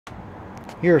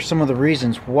Here are some of the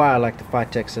reasons why I like the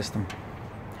FITECH system.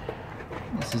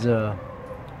 This is a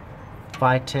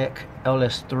FITECH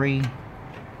LS3,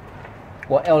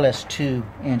 well, LS2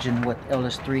 engine with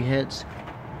LS3 heads.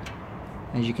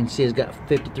 As you can see, it's got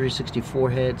 5364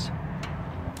 heads.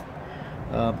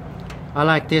 I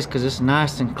like this because it's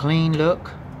nice and clean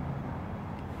look.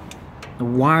 The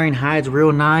wiring hides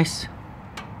real nice.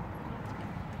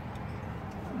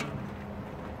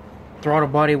 Throttle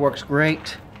body works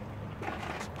great.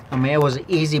 I mean, it was an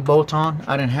easy bolt on.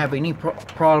 I didn't have any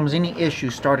problems, any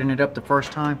issues starting it up the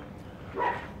first time.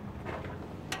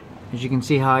 As you can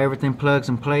see how everything plugs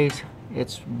and plays.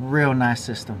 It's a real nice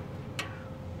system.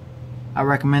 I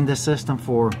recommend this system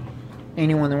for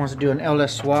anyone that wants to do an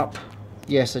LS swap.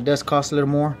 Yes, it does cost a little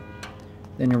more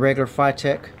than the regular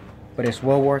FITECH, but it's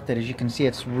well worth it. As you can see,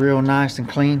 it's real nice and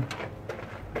clean.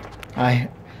 I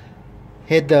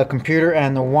hid the computer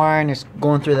and the wiring is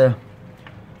going through the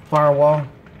firewall.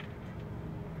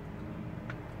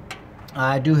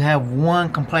 I do have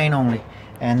one complaint only,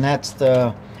 and that's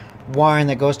the wiring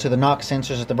that goes to the knock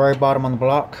sensors at the very bottom on the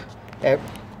block.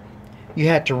 You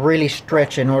had to really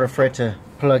stretch in order for it to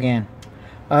plug in.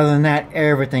 Other than that,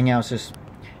 everything else is,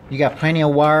 you got plenty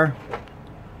of wire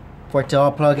for it to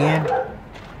all plug in.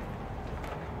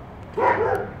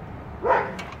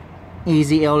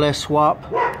 Easy LS swap.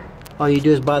 All you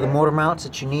do is buy the motor mounts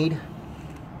that you need,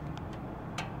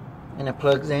 and it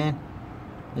plugs in.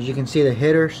 As you can see, the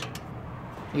headers,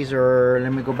 these are,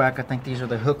 let me go back, I think these are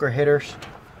the hooker headers.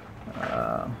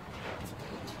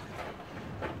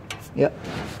 Yep,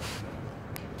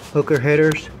 hooker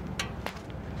headers.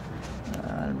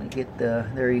 Let me get the,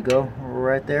 there you go,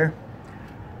 right there.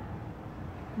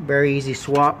 Very easy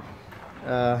swap.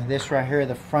 This right here,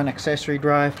 the front accessory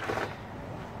drive,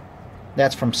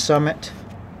 that's from Summit.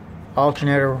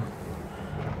 Alternator,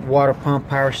 water pump,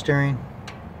 power steering.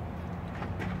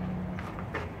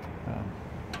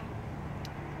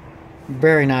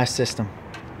 Very nice system.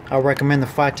 I recommend the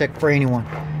FITECH for anyone.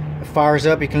 It fires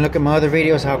up. You can look at my other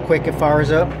videos how quick it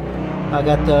fires up. I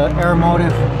got the air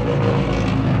motive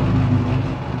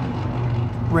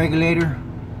regulator.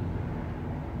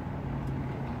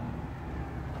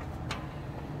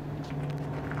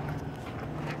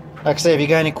 Like I said, if you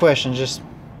got any questions, just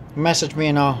message me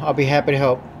and I'll be happy to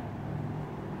help.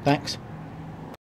 Thanks.